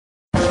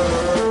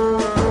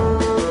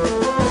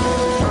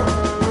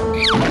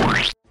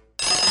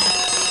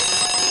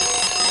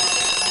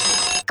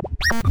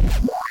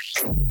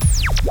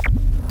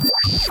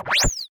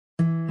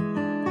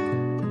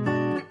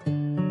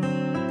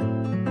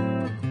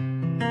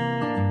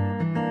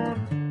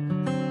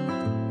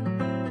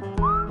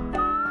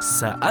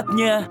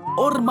Saatnya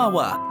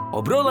Ormawa,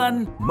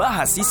 obrolan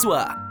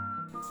mahasiswa.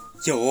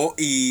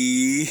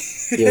 Yoi.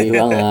 Yoi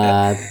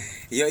banget.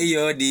 Yo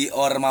di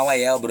Ormawa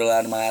ya,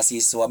 obrolan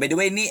mahasiswa. By the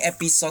way, ini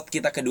episode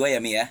kita kedua ya,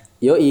 Mi ya.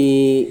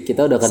 Yoi,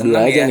 kita udah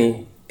kedua Seneng aja ya? nih.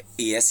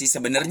 Iya sih,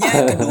 sebenarnya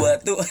kedua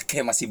tuh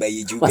kayak masih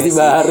bayi juga Masih sih.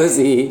 baru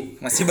sih.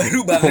 Masih baru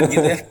banget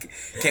gitu ya.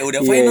 Kayak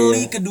udah Iya,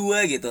 finally iya. kedua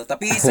gitu.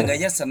 Tapi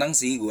seenggaknya seneng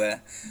sih gue.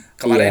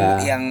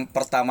 Kemarin Iya. yang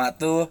pertama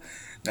tuh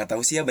nggak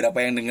tahu sih ya berapa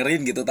yang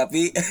dengerin gitu,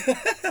 tapi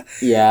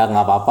Iya,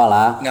 nggak apa-apa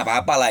lah. nggak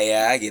apa-apa lah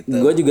ya gitu.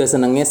 Gue juga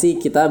senengnya sih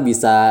kita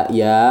bisa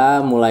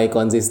ya mulai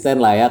konsisten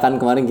lah ya. Kan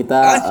kemarin kita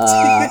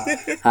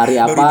hari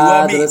Baru apa dua,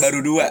 Mi, terus. baru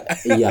dua.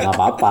 Iya, nggak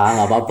apa-apa,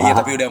 nggak apa-apa. Iya,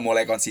 tapi udah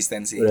mulai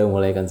konsisten sih. Udah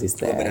mulai Gue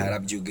konsisten.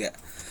 berharap juga.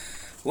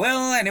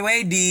 Well,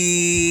 anyway, di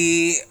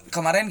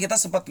kemarin kita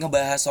sempat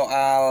ngebahas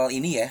soal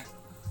ini ya.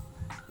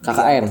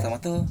 KKN. Yang pertama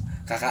tuh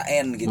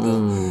KKN gitu.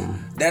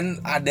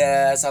 Dan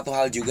ada satu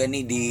hal juga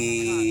nih di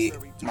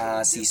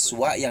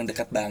mahasiswa yang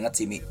dekat banget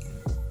sih, Mi.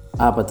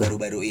 Apa tuh?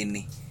 Baru-baru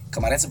ini.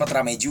 Kemarin sempat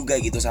ramai juga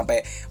gitu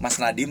sampai Mas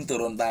Nadim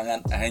turun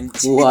tangan.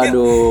 Anjir.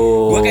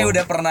 Waduh. Gue kayak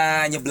udah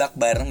pernah nyeblak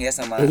bareng ya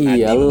sama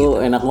Iya, Nadim gitu.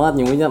 lu enak banget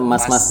nyebutnya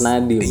Mas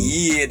Nadim.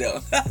 Iya dong.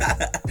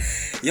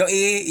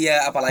 Yoi,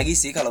 ya apalagi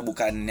sih kalau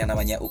bukan yang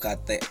namanya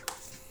UKT.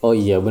 Oh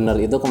iya, bener.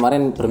 Itu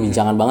kemarin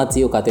perbincangan banget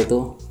sih UKT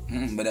tuh.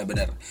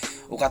 Benar-benar.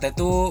 UKT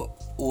itu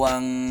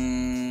uang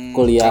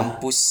Kuliah.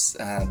 kampus,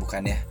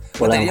 bukan ya.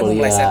 Uang Tadinya mau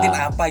kuliah. plesetin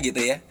apa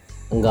gitu ya.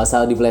 Nggak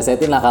usah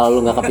diplesetin lah, kalau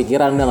lu nggak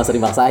kepikiran udah nggak usah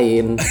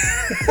dipaksain.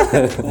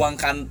 Uang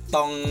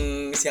kantong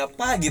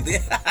siapa gitu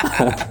ya.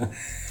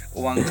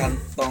 Uang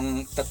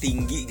kantong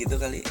tertinggi gitu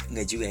kali.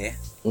 Enggak juga ya.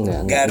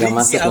 Nggak Garing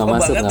masuk, sih, apa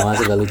banget. nggak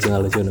masuk, nggak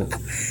lucu.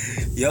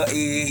 Yo,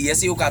 iya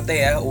sih UKT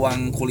ya,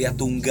 uang kuliah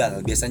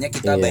tunggal. Biasanya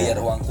kita Iya. bayar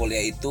uang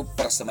kuliah itu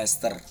per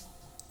semester.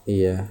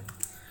 Iya.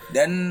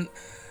 Dan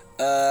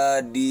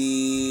di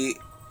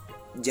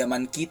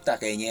zaman kita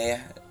kayaknya ya,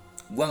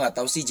 gua nggak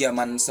tahu sih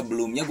zaman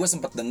sebelumnya, gue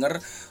sempet denger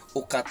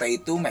UKT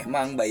itu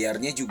memang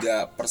bayarnya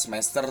juga per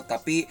semester,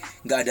 tapi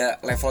nggak ada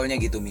levelnya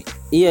gitu, Mi.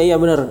 Iya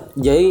bener.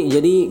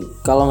 Jadi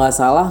kalau nggak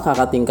salah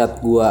kakak tingkat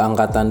gua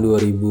angkatan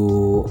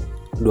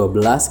 2012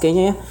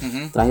 kayaknya ya.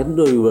 Terakhir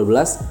tuh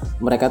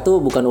 2012 mereka tuh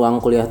bukan uang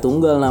kuliah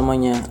tunggal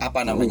namanya.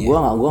 Apa namanya?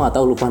 Gua nggak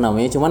tahu, lupa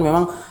namanya. Cuman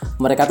memang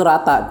mereka tuh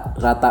rata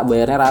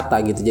bayarnya rata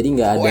gitu. Jadi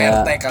nggak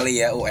ada. URT kali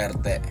ya,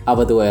 URT.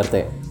 Apa tuh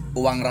URT?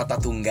 Uang rata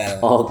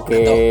tunggal.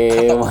 Oke,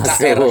 atau masuk,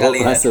 UKR kali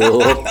ya. masuk.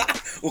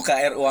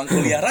 UKR, uang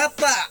kuliah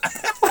rata.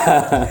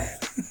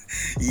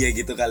 Iya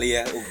gitu kali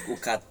ya,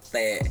 UKT.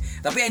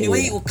 Tapi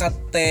anyway,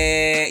 UKT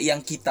yang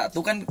kita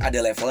tuh kan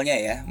ada levelnya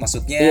ya.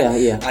 Maksudnya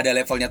Iya. ada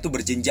levelnya tuh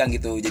berjenjang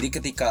gitu. Jadi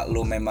ketika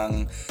lu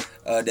memang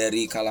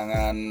dari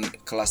kalangan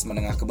kelas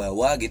menengah ke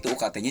bawah gitu,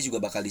 UKT-nya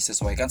juga bakal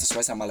disesuaikan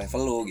sesuai sama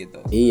level lu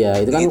gitu. Iya,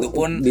 itu kan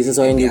Begitupun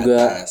disesuaikan yang di juga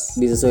atas.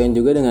 disesuaikan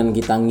juga dengan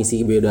kita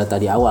ngisi biodata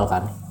di awal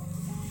kan.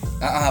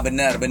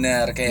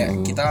 Benar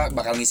kayak kita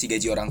bakal ngisi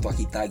gaji orang tua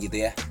kita gitu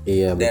ya.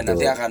 Iya, Dan betul.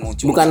 nanti akan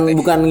muncul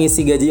Bukan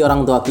ngisi gaji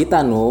orang tua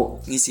kita,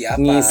 Nu. ngisi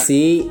apa?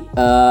 Ngisi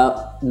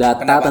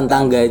data Pendapatan.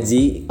 tentang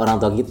gaji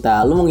orang tua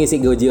kita. Lu mau ngisi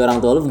gaji orang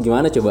tua lu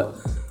gimana coba?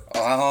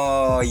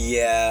 Oh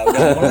iya,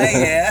 udah mulai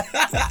ya.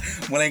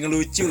 Mulai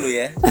ngelucu lu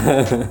ya.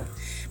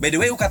 By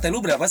the way, UKT lu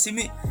berapa sih,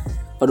 Mi?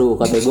 Aduh,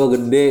 kata gue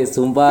gede,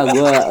 sumpah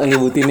gue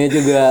nyebutinnya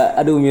juga,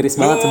 aduh miris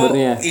banget Lu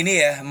sebenarnya. ini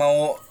ya,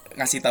 mau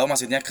ngasih tahu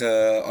maksudnya ke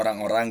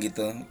orang-orang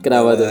gitu.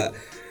 Kenapa tuh?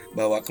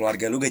 Bahwa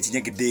keluarga lu gajinya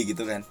gede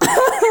gitu kan.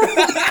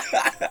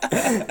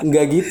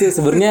 Nggak gitu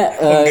sebenarnya.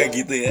 Nggak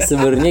gitu ya.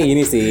 Sebenarnya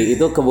gini sih,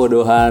 itu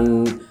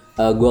kebodohan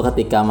gue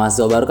ketika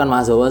mahasiswa baru kan,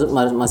 mahasiswa baru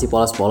masih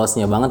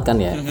polos-polosnya banget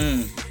kan ya.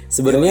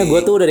 Sebenarnya gue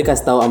tuh udah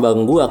dikasih tahu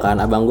abang gue kan,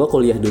 abang gue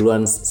kuliah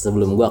duluan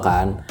sebelum gue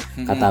kan.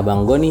 Kata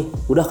abang gue nih,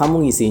 udah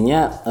kamu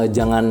ngisinya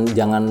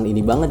jangan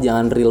ini banget,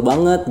 jangan real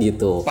banget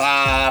gitu.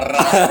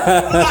 Parah.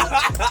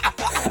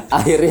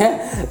 Akhirnya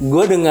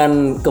gue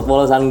dengan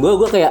kepolosan gue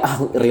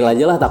kayak real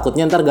aja lah,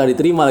 takutnya ntar gak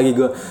diterima lagi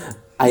gue.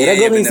 Akhirnya Iya,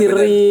 gue ngisi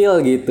bener-bener. real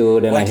gitu,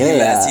 dan Wah, akhirnya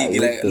gila ya sih,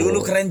 gila. gitu. Lu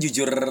keren,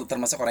 jujur,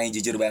 termasuk orang yang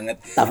jujur banget.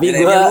 Tapi Dan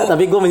akhirnya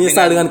lu gue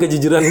menyesal dengan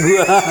kejujuran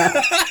gue.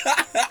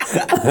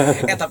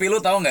 tapi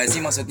lu tahu nggak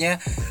sih, maksudnya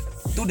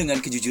tuh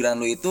dengan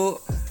kejujuran lu itu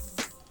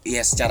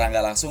ya secara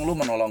nggak langsung lu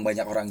menolong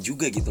banyak orang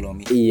juga gitu loh,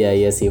 Mi.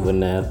 Iya sih,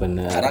 benar.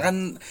 Karena kan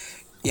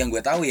yang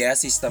gue tahu ya,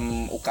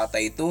 sistem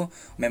UKT itu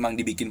memang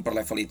dibikin per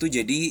level itu,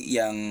 jadi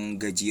yang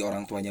gaji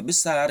orang tuanya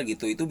besar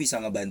gitu itu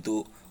bisa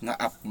ngebantu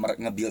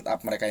nge-build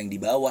up mereka yang di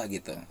bawah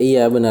gitu.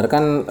 Iya benar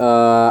kan,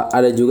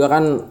 ada juga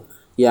kan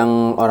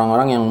yang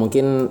orang-orang yang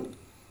mungkin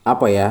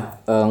apa ya,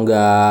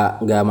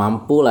 nggak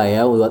mampu lah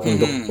ya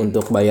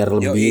untuk bayar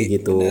lebih Yoi,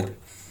 gitu. bener.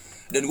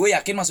 Dan gue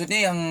yakin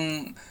maksudnya yang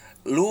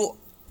lu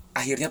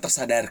akhirnya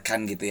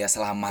tersadarkan gitu ya,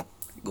 selamat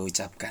gue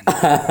ucapkan.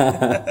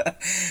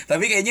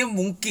 Tapi kayaknya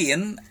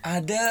mungkin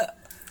ada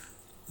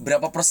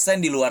berapa persen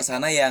di luar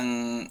sana yang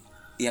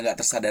nggak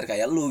tersadar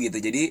kayak lu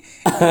gitu. Jadi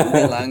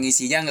udah lah,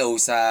 ngisinya nggak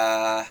usah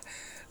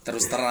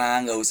terus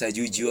terang, nggak usah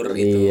jujur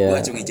gitu. Iya. Gue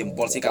acungi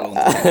jempol sih kalau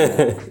untuk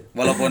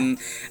walaupun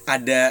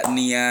ada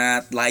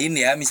niat lain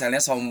ya,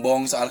 misalnya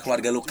sombong soal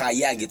keluarga lu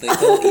kaya gitu,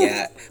 itu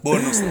ya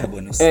bonus lah,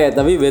 bonus.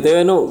 Tapi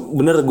BTW nu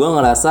bener gue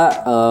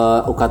ngerasa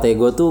UKT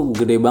gue tuh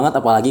gede banget,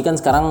 apalagi kan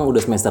sekarang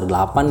udah semester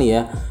 8 nih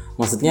ya.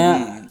 Maksudnya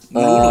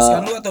Lulus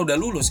kan lu atau udah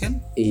lulus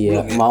kan? iya,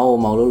 mau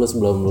lulus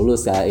belum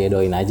lulus ya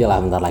doain aja lah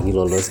bentar lagi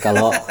lulus.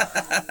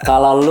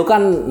 Kalau lu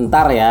kan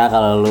ntar ya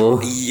kalau lu.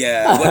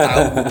 Iya, gue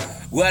tahu.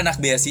 Gue anak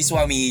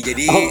beasiswa Mi,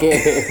 jadi Oke.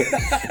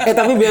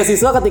 Tapi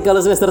beasiswa ketika lu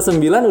semester 9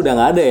 udah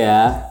nggak ada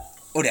ya.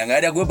 udah nggak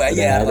ada, gue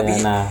bayar. Udah nggak ada, Tapi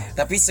nah.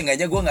 tapi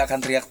seenggaknya gue nggak akan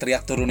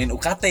teriak-teriak turunin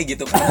UKT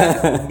gitu,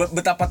 karena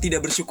betapa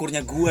tidak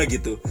bersyukurnya gue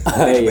gitu.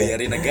 Udah Iya.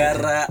 dibayarin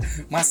negara,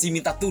 masih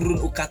minta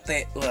turun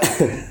UKT. Wah.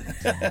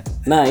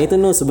 Nah itu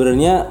nu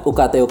sebenarnya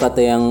UKT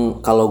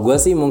yang kalau gue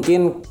sih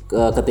mungkin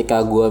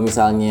ketika gue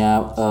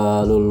misalnya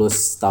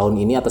lulus tahun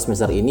ini atau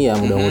semester ini ya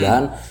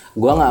mudah-mudahan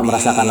gue nggak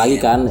merasakan lagi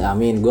kan,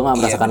 amin, gue nggak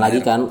merasakan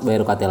lagi kan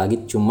bayar UKT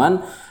lagi. Cuman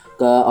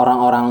ke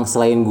orang-orang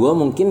selain gue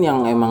mungkin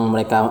yang emang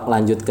mereka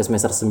lanjut ke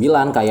semester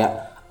 9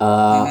 kayak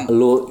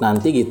lu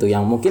nanti gitu,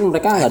 yang mungkin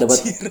mereka nggak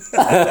dapat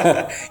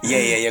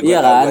Iya, iya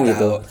kan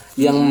gitu,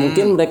 yang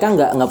mungkin mereka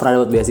nggak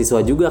pernah dapat beasiswa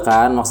juga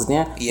kan,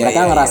 maksudnya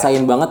mereka ngerasain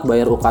banget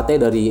bayar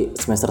UKT dari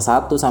semester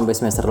 1 sampai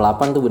semester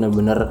 8 tuh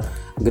bener-bener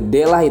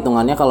gede lah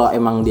hitungannya kalau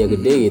emang dia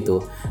gede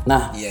gitu.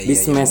 Nah di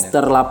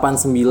semester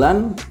 8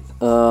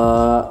 9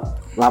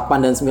 8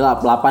 dan 9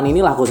 8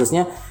 inilah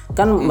khususnya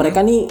kan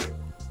mereka nih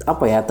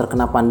apa ya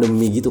terkena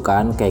pandemi gitu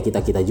kan kayak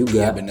kita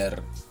juga. Iya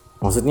bener.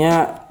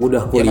 Maksudnya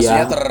udah Ya kuliah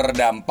maksudnya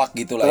terdampak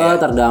gitu lah ya.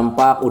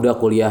 terdampak udah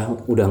kuliah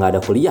udah nggak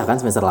ada kuliah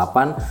kan semester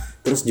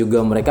 8, terus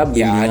juga mereka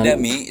Ya bimbingan ada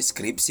Mi,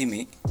 skripsi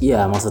Mi.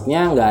 iya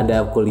maksudnya nggak ada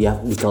kuliah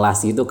di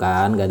kelas gitu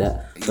kan, nggak ada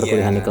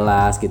perkuliahan di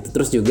kelas gitu,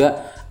 terus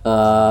juga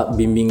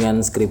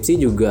bimbingan skripsi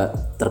juga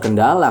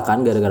terkendala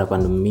kan gara-gara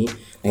pandemi.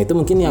 Nah itu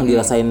mungkin yang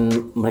dirasain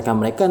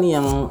mereka nih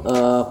yang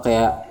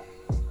kayak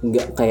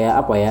nggak kayak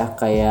apa ya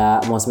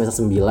kayak mau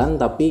semester 9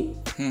 tapi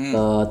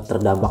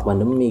terdampak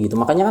pandemi gitu.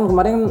 Makanya kan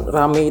kemarin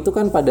rame itu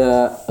kan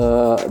pada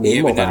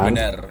Iya demo kan.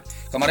 benar.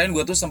 Kemarin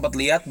gue tuh sempat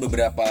lihat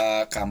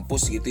beberapa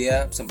kampus gitu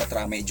ya, sempat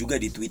rame juga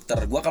di Twitter.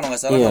 Gue kalau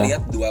nggak salah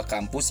ngeliat 2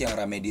 kampus yang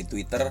rame di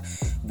Twitter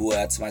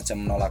buat semacam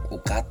nolak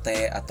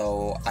UKT,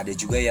 atau ada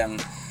juga yang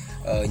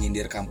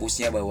nyindir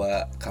kampusnya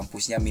bahwa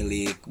kampusnya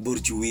milik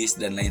burjuis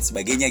dan lain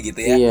sebagainya gitu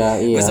ya.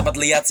 Iya. Gue sempat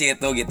lihat sih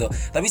itu gitu.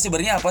 Tapi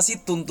sebenarnya apa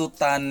sih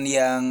tuntutan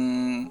yang,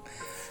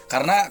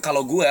 karena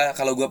kalau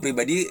gue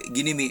pribadi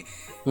gini Mi,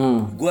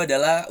 gue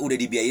adalah udah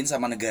dibiayain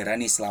sama negara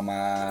nih selama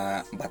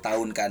 4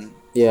 tahun kan.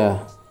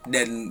 Iya.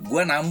 Dan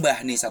gue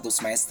nambah nih 1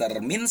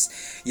 semester, means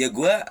ya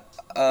gue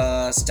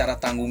secara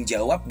tanggung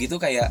jawab gitu,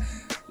 kayak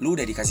lu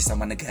udah dikasih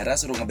sama negara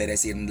suruh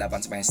ngeberesin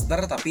 8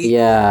 semester tapi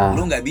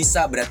lu nggak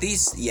bisa, berarti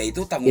ya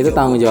itu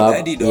tanggung jawab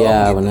pribadi dong.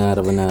 Iya, gitu. benar.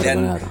 Dan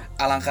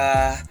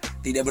alangkah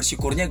tidak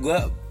bersyukurnya gue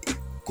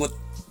ikut,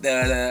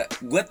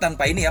 gue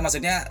tanpa ini ya,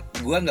 maksudnya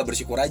gue nggak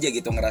bersyukur aja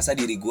gitu, ngerasa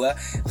diri gue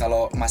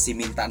kalau masih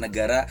minta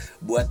negara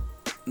buat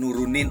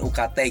nurunin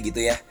UKT gitu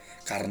ya,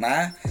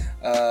 karena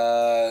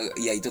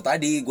ya itu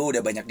tadi gue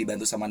udah banyak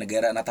dibantu sama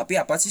negara. Nah tapi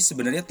apa sih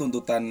sebenarnya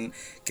tuntutan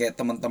kayak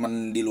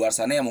teman-teman di luar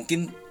sana yang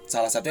mungkin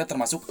salah satunya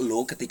termasuk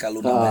lo, ketika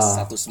lo nambah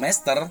 1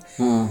 semester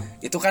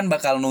itu kan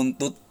bakal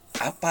nuntut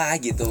apa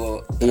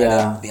gitu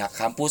terhadap pihak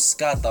kampus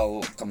kah,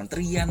 atau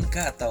kementerian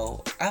kah,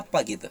 atau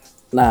apa gitu.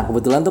 Nah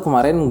kebetulan tuh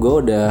kemarin gue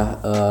udah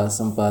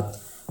sempat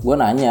gue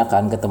nanya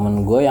kan ke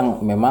temen gue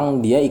yang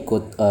memang dia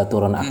ikut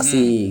turun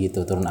aksi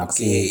gitu, turun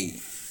aksi.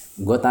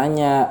 Gue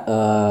tanya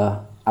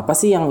apa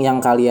sih yang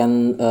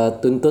kalian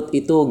tuntut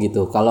itu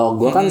gitu. Kalau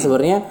gue kan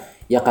sebenarnya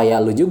ya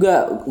kayak lu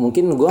juga,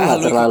 mungkin gue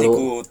nggak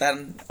terlalu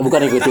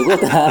bukan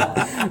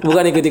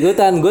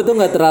ikut-ikutan. Gue tuh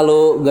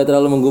nggak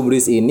terlalu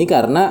menggubris ini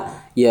karena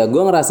ya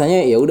gue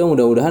ngerasanya ya udah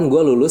mudah-mudahan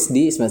gue lulus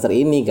di semester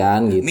ini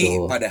kan gitu.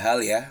 Mi, padahal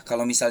ya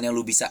kalau misalnya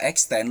lu bisa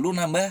extend, lu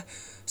nambah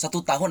 1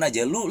 tahun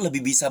aja, lu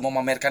lebih bisa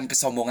memamerkan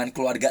kesombongan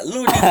keluarga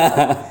lu nih.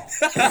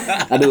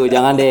 Aduh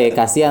jangan deh,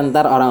 kasihan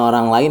ntar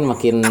orang-orang lain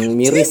makin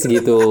miris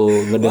gitu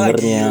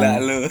mendengarnya. Wah, gila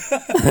lu.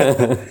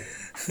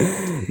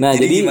 Nah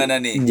jadi gimana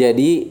nih?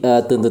 Jadi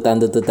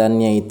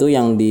tuntutan-tuntutannya itu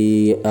yang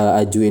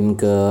diajuin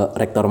ke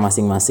rektor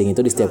masing-masing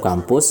itu di setiap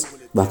kampus,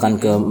 bahkan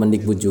ke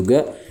Mendikbud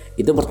juga.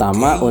 Itu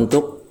pertama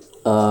untuk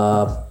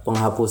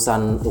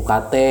penghapusan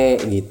UKT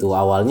gitu.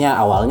 Awalnya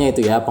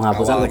itu ya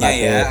penghapusan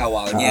UKT.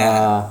 Awalnya.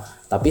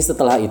 Tapi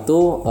setelah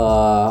itu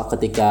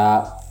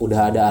ketika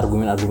udah ada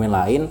argumen-argumen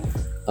lain,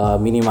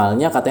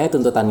 minimalnya katanya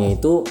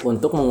tuntutannya itu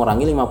untuk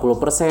mengurangi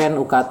 50%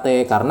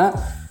 UKT karena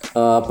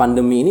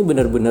pandemi ini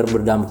benar-benar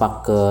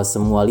berdampak ke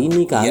semua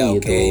lini kan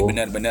gitu. Oke,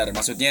 benar-benar.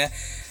 Maksudnya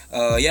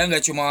ya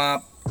nggak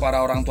cuma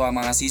para orang tua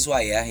mahasiswa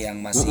ya yang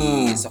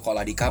masih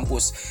sekolah di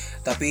kampus,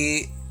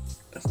 tapi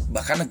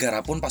bahkan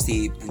negara pun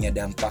pasti punya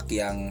dampak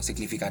yang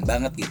signifikan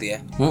banget gitu ya.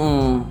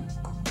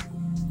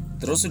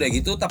 Terus udah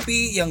gitu,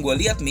 tapi yang gue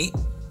lihat Mi,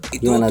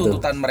 itu gimana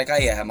tuntutan mereka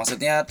ya,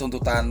 maksudnya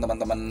tuntutan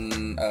teman-teman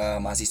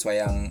mahasiswa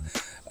yang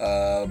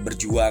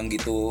berjuang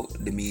gitu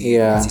demi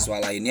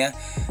mahasiswa lainnya,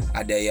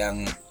 ada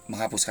yang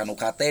menghapuskan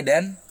UKT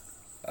dan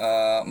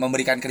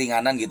memberikan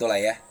keringanan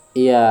gitulah ya.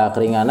 Iya,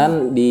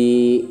 keringanan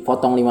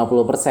dipotong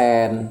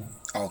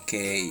 50%.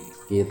 Oke.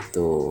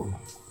 Gitu.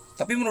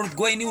 Tapi menurut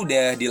gue ini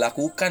udah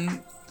dilakukan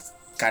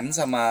kan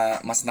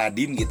sama Mas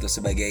Nadiem gitu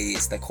sebagai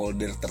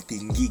stakeholder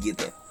tertinggi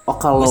gitu. Oh,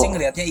 kalau gue sih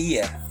ngelihatnya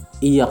iya.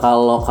 Iya,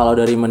 kalau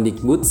dari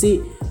Mendikbud sih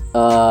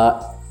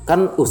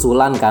kan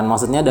usulan kan,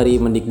 maksudnya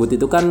dari Mendikbud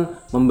itu kan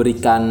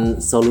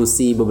memberikan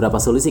beberapa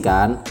solusi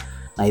kan.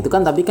 Nah itu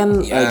kan tapi kan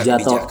Ya,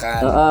 jatuh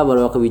kebijakan.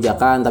 beberapa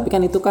kebijakan, tapi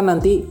kan itu kan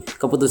nanti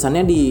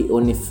keputusannya di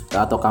univ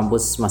atau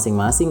kampus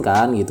masing-masing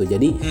kan gitu.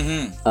 Jadi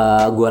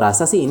gua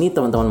rasa sih ini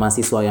teman-teman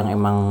mahasiswa yang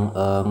emang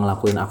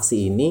ngelakuin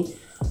aksi ini,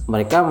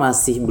 mereka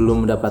masih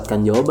belum mendapatkan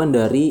jawaban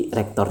dari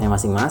rektornya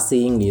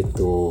masing-masing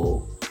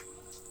gitu.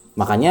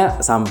 Makanya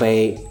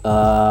sampai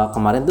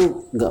kemarin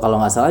tuh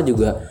kalau nggak salah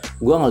juga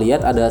gue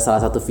ngelihat ada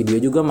salah satu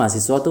video juga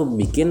mahasiswa tuh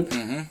bikin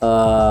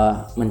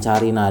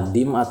mencari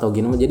Nadiem atau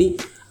gini. Jadi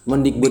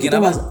Mendikbud Bikin itu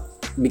apa?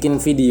 bikin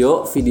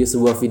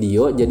sebuah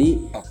video. Jadi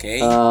Oke.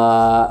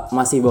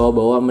 masih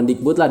bawa-bawa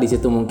Mendikbud lah di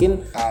situ,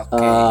 mungkin Oke.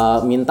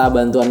 minta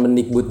bantuan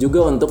Mendikbud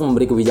juga untuk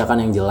memberi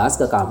kebijakan yang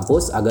jelas ke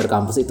kampus agar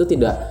kampus itu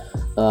tidak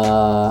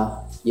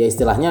ya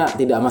istilahnya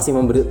tidak masih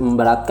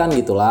memberatkan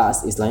gitulah,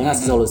 istilahnya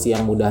ngasih solusi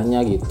yang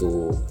mudahnya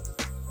gitu.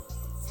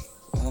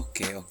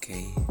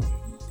 Oke.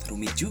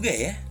 Rumit juga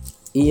ya.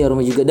 Iya,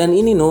 rumit juga. Dan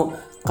ini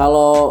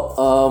kalau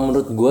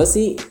menurut gue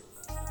sih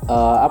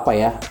apa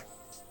ya,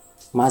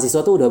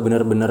 mahasiswa tuh udah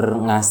bener-bener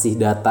ngasih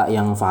data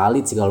yang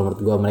valid sih kalau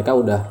menurut gue. Mereka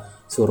udah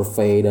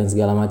survei dan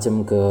segala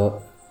macam ke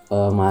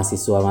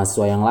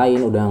mahasiswa yang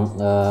lain, udah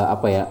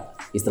apa ya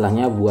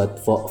istilahnya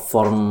buat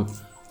form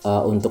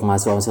untuk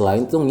mahasiswa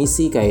lain tuh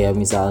ngisi kayak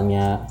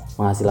misalnya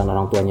penghasilan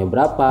orang tuanya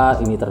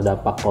berapa, ini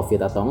terdampak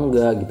COVID atau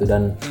enggak gitu,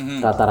 dan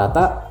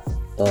rata-rata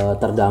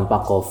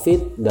terdampak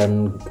COVID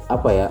dan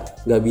apa ya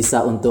nggak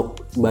bisa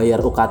untuk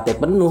bayar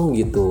UKT penuh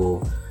gitu.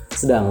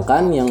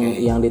 Sedangkan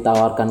yang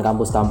ditawarkan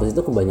kampus-kampus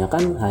itu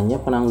kebanyakan hanya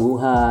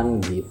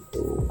penangguhan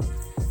gitu.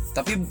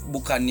 Tapi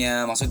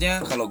bukannya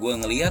maksudnya kalau gue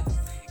ngelihat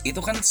itu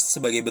kan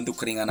sebagai bentuk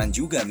keringanan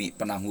juga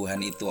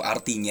penangguhan itu.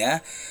 Artinya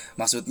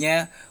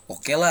maksudnya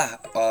oke lah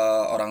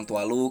orang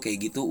tua lu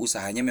kayak gitu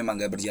usahanya memang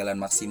gak berjalan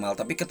maksimal,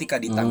 tapi ketika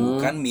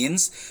ditangguhkan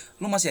means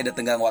lu masih ada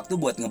tenggang waktu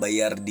buat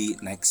ngebayar di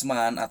next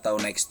month atau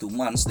next 2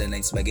 months dan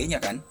lain sebagainya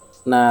kan.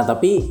 Nah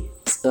tapi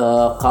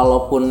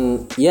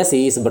kalaupun iya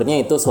sih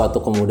sebenarnya itu suatu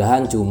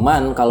kemudahan,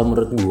 cuman kalau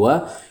menurut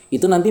gua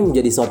itu nanti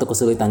menjadi suatu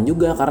kesulitan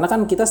juga, karena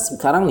kan kita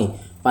sekarang nih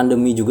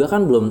pandemi juga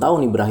kan belum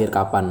tahu nih berakhir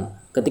kapan.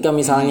 Ketika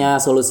misalnya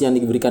solusi yang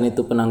diberikan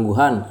itu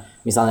penangguhan,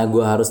 misalnya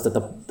gua harus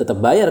tetap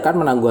bayar kan,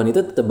 penangguhan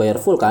itu tetap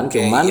bayar full kan,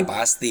 cuman iya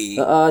pasti.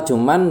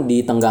 cuman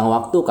di tenggang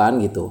waktu kan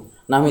gitu.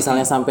 Nah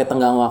misalnya sampai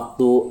tenggang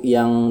waktu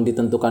yang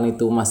ditentukan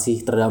itu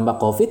masih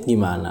terdampak COVID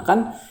gimana,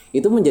 kan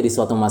itu menjadi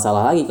suatu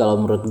masalah lagi kalau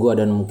menurut gua,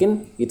 dan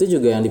mungkin itu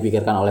juga yang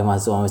dipikirkan oleh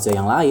mahasiswa-mahasiswa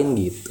yang lain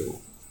gitu.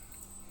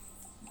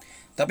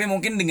 Tapi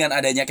mungkin dengan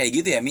adanya kayak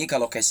gitu ya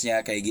kalau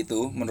case-nya kayak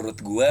gitu, menurut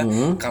gua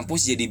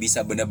kampus jadi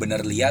bisa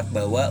benar-benar lihat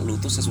bahwa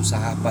lu tuh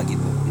sesusah apa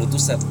gitu, lu tuh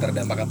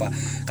terdampak apa.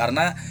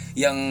 Karena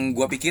yang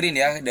gua pikirin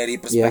ya dari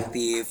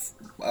perspektif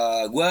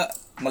gua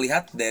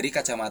melihat dari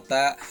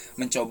kacamata,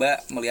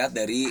 mencoba melihat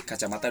dari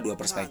kacamata dua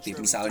perspektif.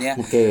 Misalnya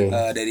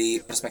dari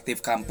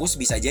perspektif kampus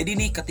bisa jadi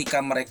nih ketika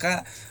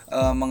mereka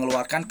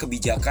mengeluarkan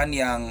kebijakan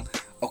yang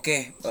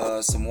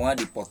semua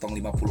dipotong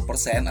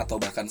 50%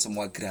 atau bahkan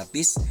semua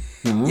gratis.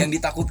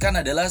 Yang ditakutkan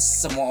adalah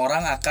semua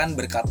orang akan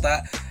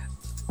berkata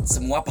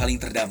semua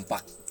paling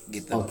terdampak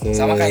gitu.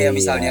 Sama kayak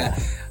misalnya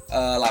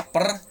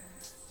lapar,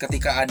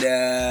 ketika ada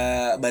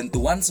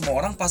bantuan semua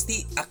orang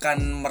pasti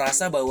akan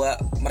merasa bahwa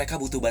mereka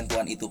butuh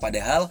bantuan itu,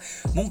 padahal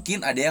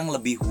mungkin ada yang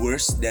lebih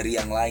worse dari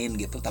yang lain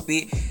gitu.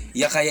 Tapi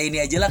ya kayak ini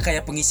aja lah,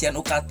 kayak pengisian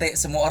UKT,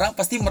 semua orang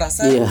pasti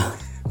merasa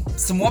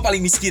semua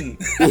paling miskin.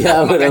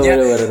 Iya, makanya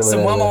bener,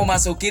 semua mau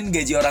masukin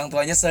gaji orang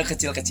tuanya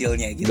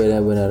sekecil-kecilnya gitu.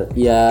 Benar-benar.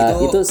 Ya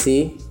itu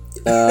sih.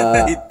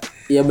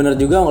 Ya benar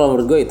juga kalau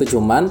menurut gue itu,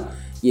 cuman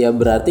ya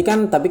berarti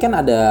kan, tapi kan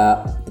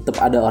tetap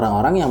ada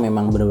orang-orang yang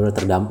memang benar-benar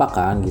terdampak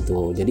kan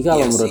gitu. Jadi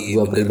kalau menurut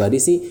gue pribadi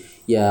sih,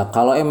 ya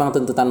kalau emang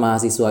tuntutan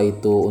mahasiswa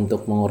itu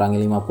untuk mengurangi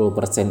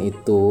 50%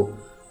 itu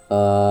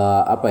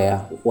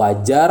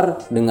wajar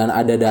dengan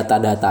ada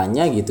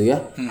data-datanya gitu ya.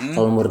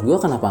 Kalau menurut gue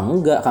kenapa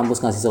enggak kampus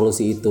ngasih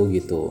solusi itu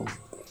gitu.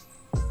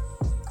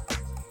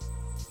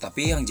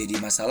 Tapi yang jadi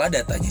masalah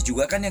datanya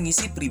juga kan yang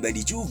ngisi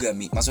pribadi juga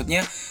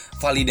maksudnya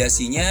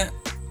validasinya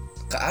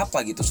ke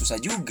apa gitu, susah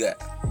juga.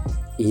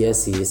 Iya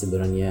sih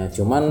sebenarnya,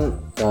 cuman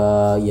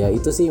ya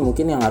itu sih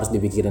mungkin yang harus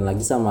dipikirin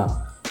lagi sama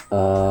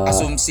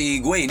asumsi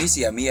gue ini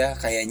sih ya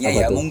kayaknya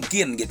ya tuh?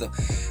 Mungkin gitu.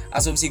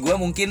 Asumsi gue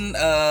mungkin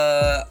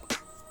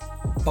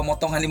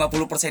pemotongan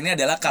 50% ini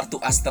adalah kartu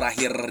as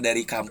terakhir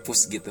dari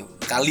kampus gitu.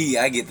 Kali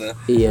ya gitu.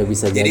 Iya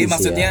bisa jadi. Jadi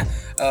maksudnya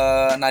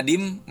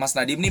Mas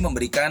Nadiem nih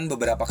memberikan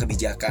beberapa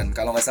kebijakan.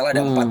 Kalau nggak salah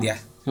ada 4 ya.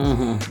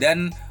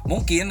 Dan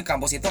mungkin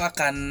kampus itu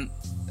akan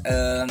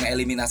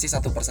ngeliminasi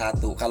satu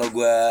persatu. Kalau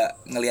gue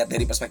ngelihat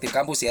dari perspektif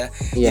kampus ya,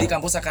 Iya. jadi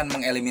kampus akan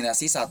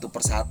mengeliminasi satu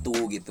persatu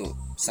gitu.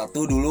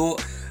 Satu dulu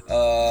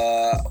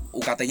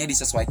UKT-nya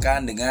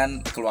disesuaikan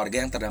dengan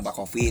keluarga yang terdampak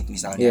COVID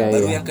misalnya. Iya,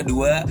 Baru iya. yang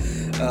kedua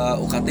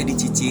UKT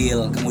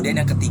dicicil. Kemudian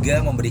yang ketiga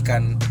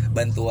memberikan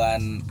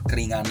bantuan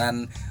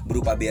keringanan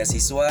berupa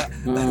beasiswa.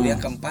 Baru yang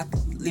keempat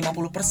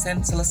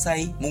 50%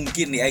 selesai.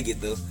 Mungkin ya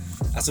gitu.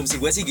 Asumsi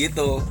gue sih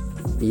gitu.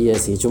 Iya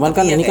sih, cuman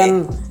kan Iya, ini kan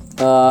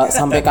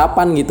sampai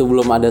kapan gitu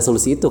belum ada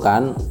solusi itu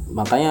kan.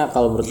 Makanya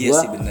kalau menurut Iya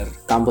gua sih, bener.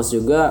 kampus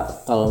juga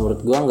kalau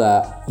menurut gua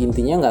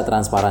intinya nggak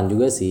transparan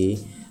juga sih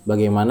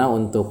bagaimana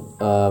untuk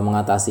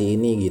mengatasi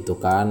ini gitu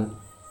kan.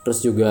 Terus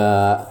juga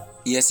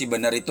Iya sih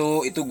benar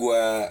itu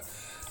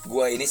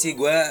gua ini sih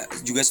gua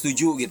juga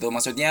setuju gitu.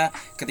 Maksudnya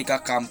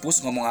ketika kampus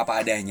ngomong apa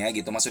adanya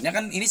gitu. Maksudnya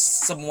kan ini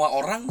semua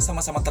orang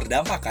sama-sama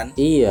terdampak kan.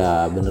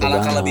 iya bener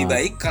Alangkah banget. lebih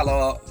baik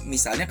kalau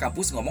misalnya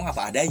kampus ngomong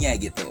apa adanya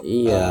gitu.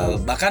 Iya.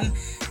 Bahkan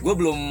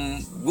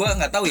gue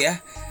nggak tahu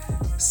ya.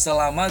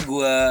 Selama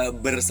gue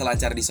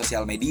berselancar di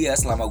sosial media,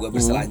 selama gue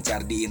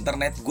berselancar di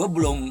internet, gue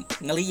belum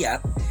ngeliat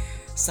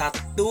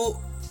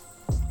satu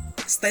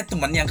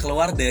statement yang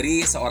keluar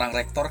dari seorang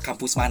rektor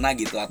kampus mana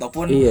gitu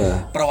ataupun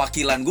Iya.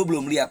 perwakilan. Gue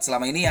belum lihat.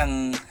 Selama ini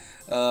yang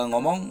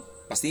ngomong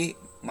pasti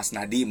Mas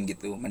Nadiem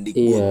gitu,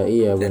 Mendikbud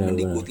Iya, dan benar-benar.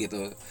 Mendikbud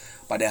gitu.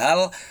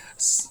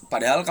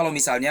 Padahal kalau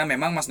misalnya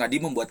memang Mas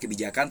Nadiem membuat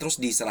kebijakan terus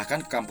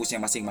diserahkan ke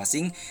kampusnya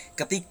masing-masing,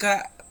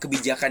 ketika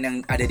kebijakan yang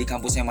ada di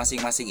kampusnya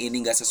masing-masing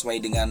ini nggak sesuai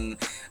dengan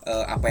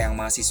apa yang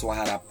mahasiswa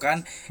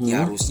harapkan,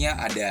 ya harusnya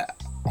ada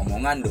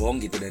omongan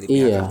dong gitu dari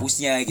pihak Iya.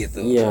 kampusnya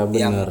gitu. Iya,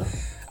 Yang benar.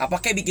 apa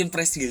kayak bikin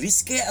press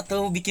release kayak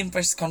atau bikin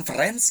press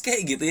conference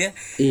kayak gitu ya.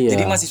 Iya.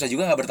 Jadi mahasiswa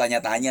juga nggak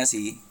bertanya-tanya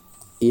sih.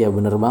 Iya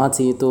bener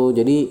banget sih itu.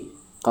 Jadi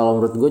kalau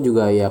menurut gue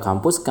juga ya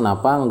kampus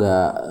kenapa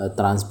nggak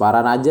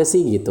transparan aja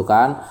sih gitu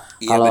kan?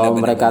 Iya, Kalau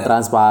benar-benar, mereka benar.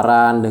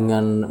 transparan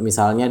dengan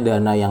misalnya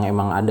dana yang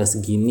emang ada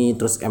segini,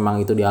 terus emang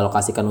itu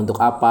dialokasikan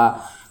untuk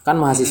apa? Kan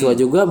mahasiswa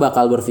juga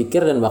bakal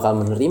berpikir dan bakal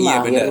menerima Iya,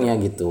 benar. akhirnya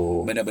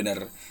gitu.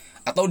 Bener-bener.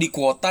 Atau di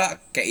kuota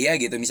kayak ya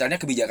gitu. Misalnya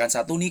kebijakan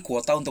satu nih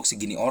kuota untuk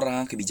segini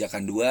orang,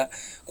 kebijakan dua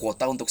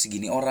kuota untuk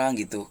segini orang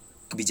gitu.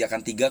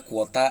 Kebijakan tiga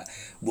kuota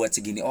buat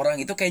segini orang,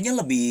 itu kayaknya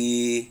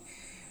lebih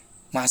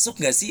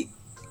masuk gak sih?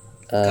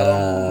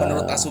 Kalau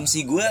menurut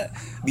asumsi gue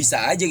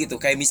bisa aja gitu.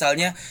 Kayak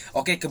misalnya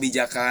oke,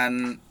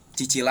 kebijakan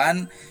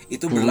cicilan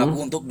itu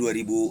berlaku untuk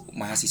 2000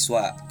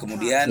 mahasiswa.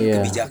 Kemudian Iya.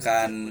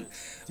 kebijakan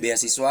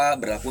beasiswa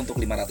berlaku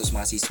untuk 500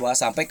 mahasiswa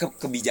sampai ke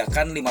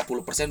kebijakan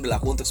 50%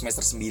 berlaku untuk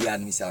semester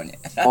 9 misalnya.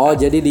 Oh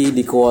jadi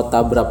di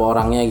kuota berapa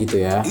orangnya gitu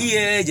ya?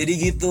 Iya, jadi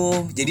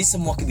gitu. Jadi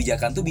semua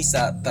kebijakan tuh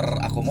bisa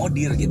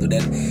terakomodir gitu,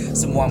 dan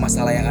semua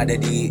masalah yang ada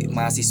di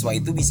mahasiswa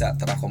itu bisa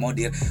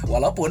terakomodir.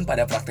 Walaupun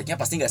pada prakteknya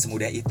pasti nggak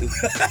semudah itu.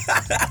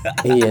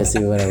 Iya sih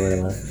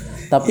benar-benar.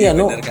 Tapi Iya, ya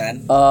Nu, bener kan?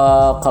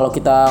 kalau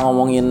kita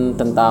ngomongin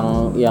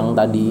tentang yang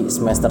tadi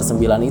semester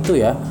 9 itu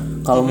ya,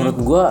 kalau menurut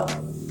gua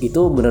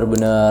itu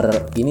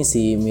benar-benar ini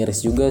sih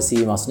miris juga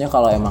sih. Maksudnya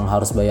kalau emang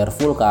harus bayar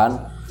full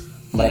kan,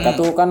 mereka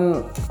tuh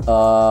kan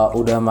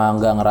udah mah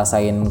nggak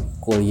ngerasain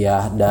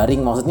kuliah daring.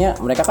 Maksudnya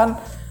mereka kan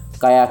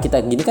kayak kita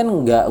gini kan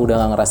udah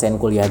nggak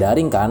ngerasain kuliah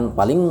daring kan,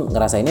 paling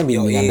ngerasainnya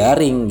bimbingan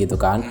daring gitu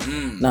kan.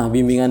 Nah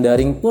bimbingan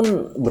daring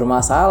pun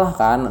bermasalah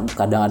kan,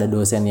 kadang ada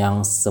dosen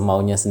yang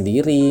semaunya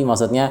sendiri,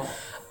 maksudnya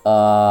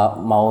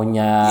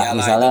maunya Iyalah,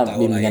 misalnya itu tahu lah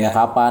bimbingannya ya.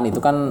 kapan, itu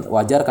kan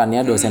wajar kan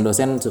ya,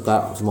 dosen-dosen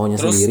suka semaunya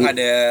Terus sendiri.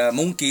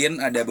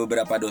 mungkin ada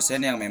beberapa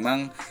dosen yang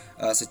memang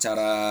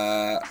secara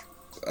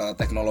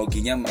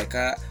teknologinya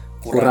mereka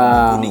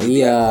kurang mumpuni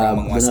gitu ya, iya, kurang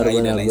menguasai dan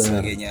benar, lain benar.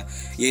 sebagainya.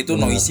 Yaitu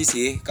noisy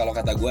sih, kalau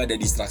kata gue ada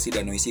distraksi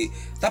dan noisy.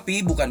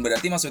 Tapi bukan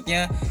berarti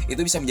maksudnya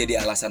itu bisa menjadi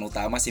alasan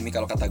utama sih Mi,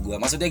 kalau kata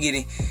gue. Maksudnya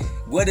gini,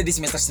 gue ada di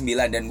semester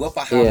 9 dan gue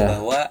paham Iya.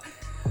 bahwa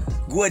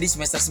gue di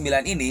semester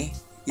 9 ini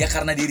ya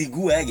karena diri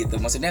gue gitu.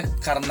 Maksudnya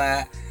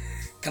karena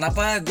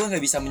kenapa gue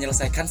nggak bisa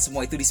menyelesaikan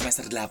semua itu di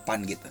semester 8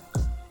 gitu.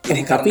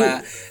 Jadi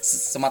karena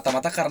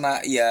semata-mata karena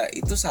ya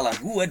itu salah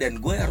gue dan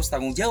gue harus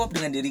tanggung jawab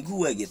dengan diri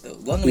gue gitu.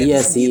 Gue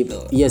ngeliatnya gitu.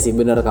 Iya sih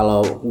benar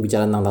kalau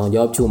bicara tentang tanggung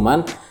jawab,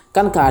 cuman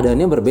kan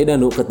keadaannya berbeda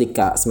Nu,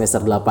 ketika semester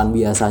 8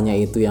 biasanya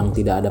itu yang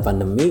tidak ada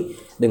pandemi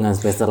dengan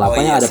semester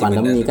 8 yang iya ada sih,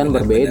 pandemi benar, kan benar,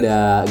 berbeda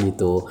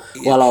gitu.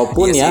 Iya,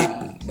 Walaupun iya ya sih,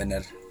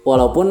 bener.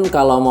 walaupun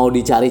kalau mau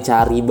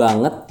dicari-cari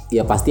banget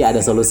ya pasti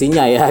ada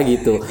solusinya ya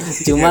gitu.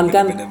 Cuman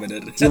kan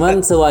bener-bener.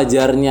 cuman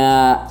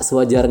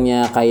sewajarnya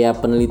kayak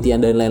penelitian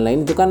dan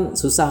lain-lain itu kan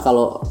susah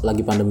kalau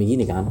lagi pandemi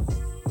gini kan.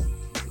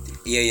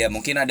 Iya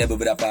mungkin ada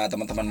beberapa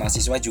teman-teman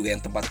mahasiswa juga yang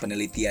tempat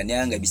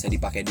penelitiannya nggak bisa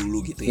dipakai dulu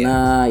gitu ya.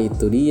 Nah,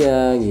 itu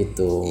dia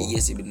gitu. Iya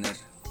sih bener.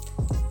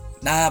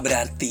 Nah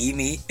berarti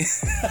Mi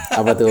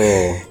Apa tuh?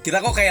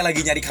 kita kok kayak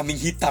lagi nyari kambing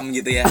hitam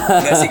gitu ya.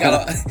 Enggak sih,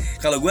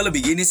 kalau gue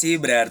lebih gini sih,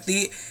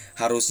 berarti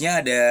harusnya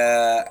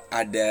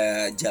ada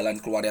jalan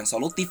keluar yang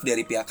solutif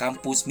dari pihak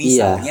kampus.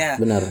 Misalnya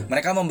benar.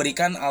 mereka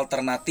memberikan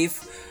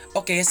alternatif.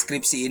 Oke,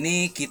 skripsi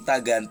ini kita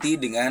ganti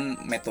dengan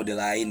metode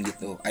lain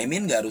gitu. I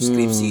mean gak harus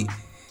skripsi.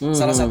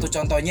 Salah satu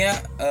contohnya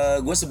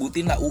gue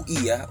sebutin lah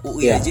UI ya.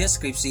 UI aja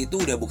skripsi itu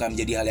udah bukan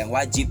menjadi hal yang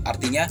wajib.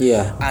 Artinya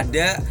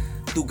ada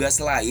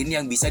tugas lain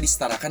yang bisa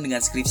disetarakan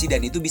dengan skripsi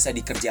dan itu bisa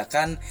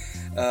dikerjakan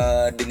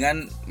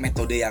dengan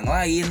metode yang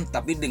lain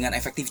tapi dengan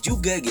efektif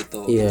juga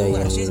gitu. Itu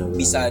harusnya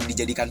bisa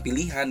dijadikan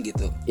pilihan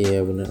gitu.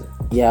 Iya benar.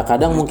 Ya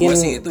kadang menurut mungkin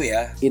sih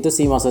itu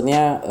sih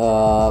maksudnya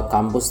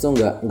kampus tuh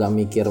nggak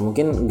mikir,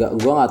 mungkin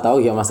gue nggak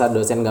tahu ya, masa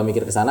dosen nggak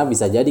mikir ke sana,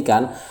 bisa jadi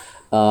kan.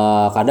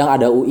 Kadang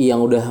ada UI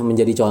yang udah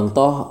menjadi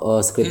contoh,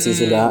 skripsi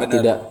sudah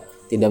tidak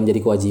menjadi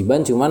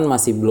kewajiban, cuman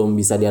masih belum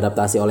bisa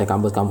diadaptasi oleh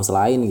kampus-kampus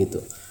lain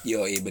gitu.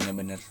 Iya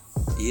bener-bener.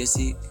 Iya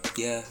sih,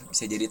 ya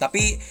bisa jadi.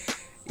 Tapi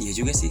iya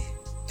juga sih.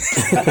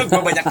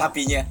 Gue banyak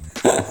tapinya.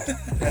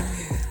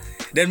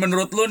 Dan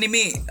menurut lu nih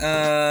Mi,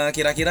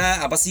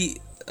 kira-kira apa sih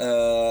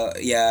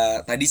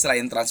ya tadi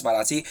selain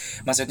transparansi,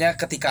 maksudnya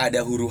ketika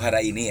ada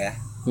huru-hara ini ya,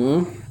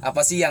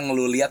 apa sih yang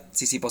lu lihat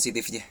sisi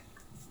positifnya?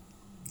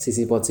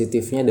 Sisi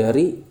positifnya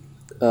dari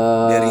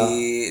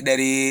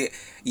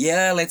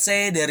ya let's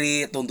say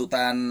dari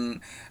tuntutan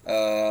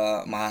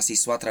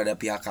mahasiswa terhadap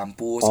pihak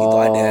kampus gitu,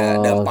 ada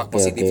dampak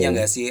positifnya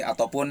nggak sih,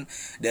 ataupun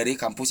dari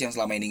kampus yang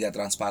selama ini nggak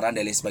transparan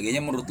dan lain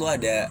sebagainya, menurut lo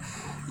ada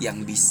yang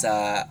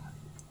bisa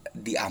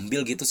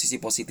diambil gitu sisi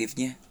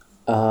positifnya?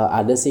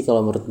 Ada sih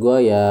kalau menurut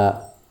gue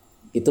ya,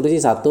 itu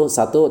sih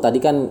satu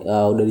tadi kan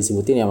udah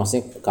disebutin ya,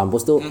 maksudnya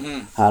kampus tuh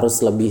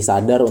harus lebih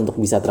sadar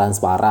untuk bisa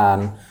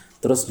transparan.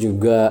 Terus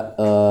juga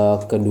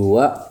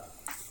kedua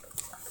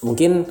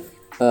mungkin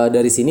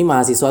dari sini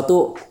mahasiswa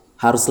tuh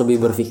harus lebih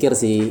berpikir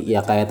sih,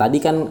 ya kayak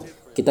tadi kan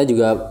kita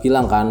juga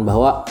bilang kan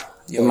bahwa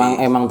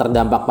emang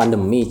terdampak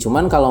pandemi,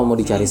 cuman kalau mau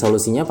dicari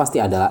solusinya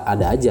pasti ada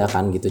aja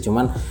kan gitu.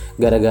 Cuman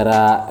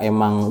gara-gara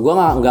emang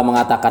gua nggak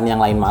mengatakan yang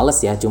lain males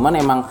ya, cuman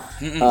emang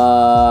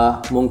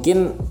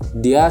mungkin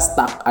dia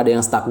stuck, ada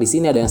yang stuck di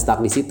sini, ada yang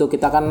stuck di situ.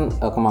 Kita kan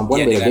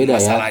kemampuan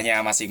beda-beda ya, masalahnya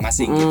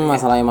masing-masing gitu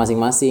masalahnya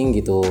masing-masing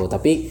gitu.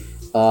 Tapi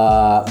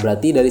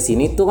berarti dari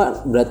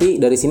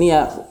sini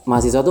ya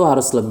mahasiswa tuh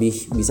harus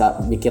lebih bisa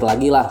mikir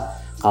lagi lah,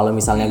 kalau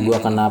misalnya gue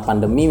kena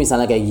pandemi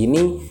misalnya kayak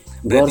gini,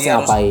 gue harus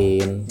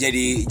ngapain.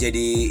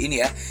 Jadi ini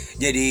ya,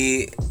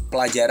 jadi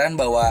pelajaran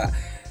bahwa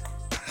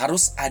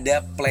harus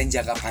ada plan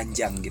jangka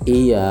panjang gitu.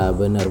 Iya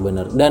benar.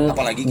 Dan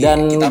apalagi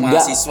kita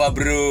mahasiswa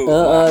bro,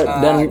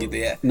 gitu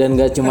ya. Dan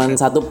gak cuma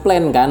satu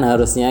plan kan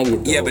harusnya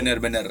gitu. Iya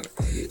benar.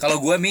 Kalau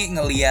gue Mi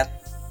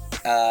ngelihat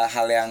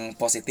hal yang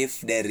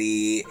positif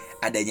dari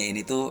adanya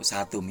ini tuh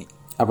satu Mi.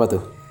 Apa tuh?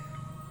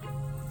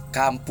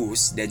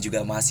 Kampus dan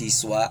juga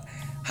mahasiswa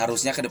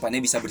harusnya kedepannya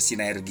bisa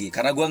bersinergi.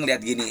 Karena gue ngeliat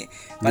gini,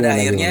 pada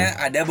akhirnya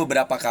ada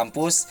beberapa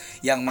kampus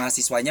yang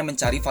mahasiswanya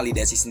mencari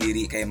validasi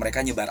sendiri, kayak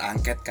mereka nyebar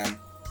angket kan.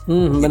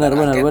 Benar.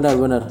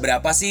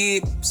 Berapa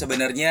sih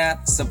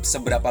sebenarnya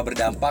seberapa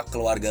berdampak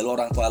keluarga lu,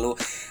 orang tua lu.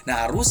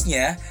 Nah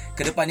harusnya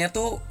kedepannya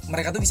tuh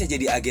mereka tuh bisa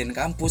jadi agen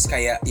kampus,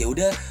 kayak ya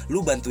udah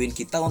lu bantuin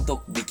kita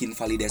untuk bikin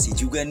validasi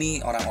juga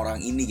nih orang-orang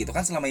ini gitu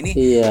kan. Selama ini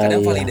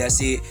kadang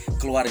validasi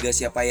keluarga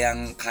siapa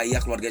yang kaya,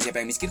 keluarga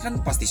siapa yang miskin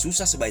kan pasti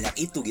susah sebanyak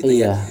itu gitu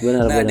ya.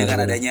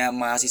 Dengan adanya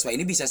mahasiswa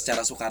ini bisa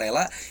secara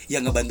sukarela ya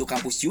ngebantu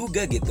kampus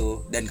juga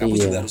gitu, dan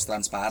kampus juga harus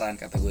transparan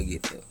kata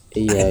gue gitu.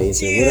 Iya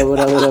itu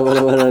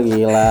bener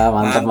gila,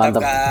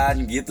 mantap kan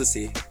gitu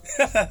sih.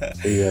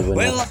 Iya benar.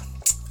 Well,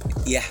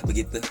 ya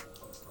begitu.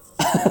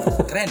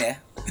 Keren ya.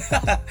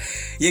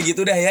 Ya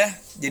gitu dah ya.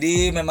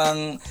 Jadi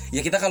memang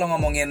ya kita kalau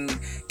ngomongin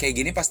kayak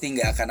gini pasti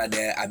nggak akan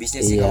ada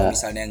habisnya sih kalau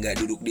misalnya nggak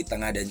duduk di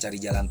tengah dan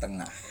cari jalan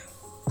tengah.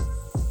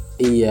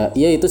 Iya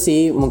itu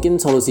sih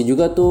mungkin solusi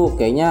juga tuh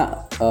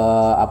kayaknya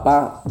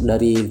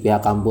dari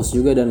pihak kampus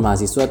juga dan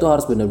mahasiswa tuh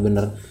harus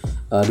bener-bener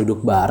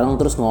duduk bareng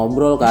terus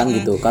ngobrol kan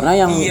gitu. Karena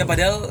yang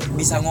padahal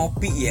bisa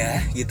ngopi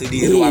ya gitu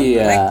di ruang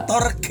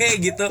rektor kayak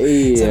gitu.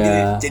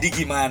 Jadi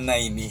gimana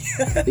ini?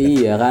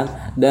 Iya kan.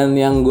 Dan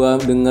yang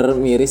gue denger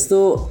miris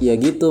tuh ya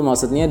gitu,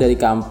 maksudnya dari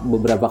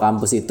beberapa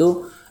kampus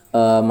itu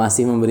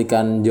masih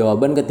memberikan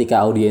jawaban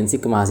ketika audiensi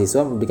ke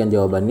mahasiswa, memberikan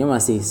jawabannya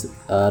masih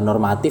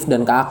normatif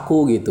dan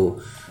kaku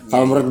gitu.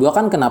 Kalau menurut gua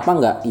kan kenapa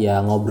nggak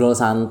ya ngobrol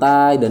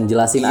santai dan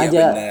jelasin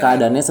aja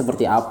keadaannya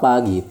seperti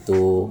apa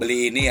gitu.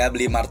 Beli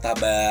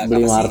martabak.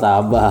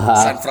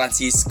 San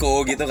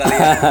Francisco gitu kali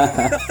ya.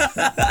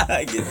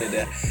 Gitu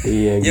dah.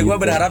 Iya. Ya gua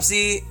berharap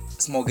sih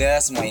semoga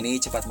semua ini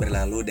cepat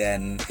berlalu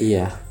dan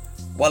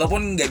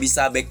walaupun nggak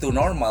bisa back to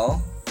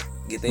normal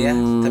gitu ya,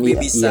 tapi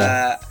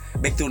bisa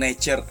back to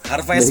nature.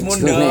 Harvest Moon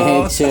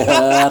dong.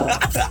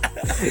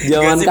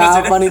 Zaman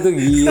kapan itu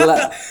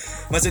gila.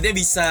 Maksudnya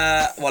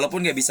bisa,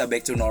 walaupun gak bisa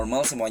back to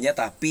normal semuanya,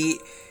 tapi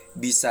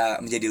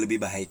bisa menjadi lebih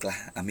baik lah.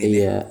 Amin.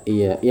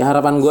 Iya. Ya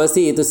harapan gue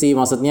sih itu sih,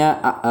 maksudnya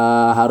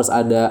harus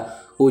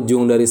ada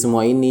ujung dari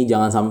semua ini.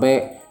 Jangan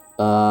sampai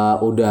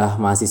udah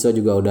mahasiswa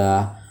juga udah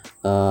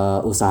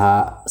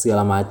usaha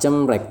segala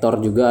macem, rektor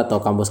juga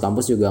atau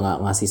kampus-kampus juga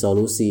nggak ngasih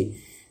solusi.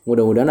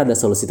 Mudah-mudahan ada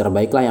solusi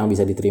terbaik lah yang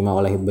bisa diterima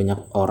oleh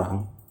banyak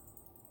orang.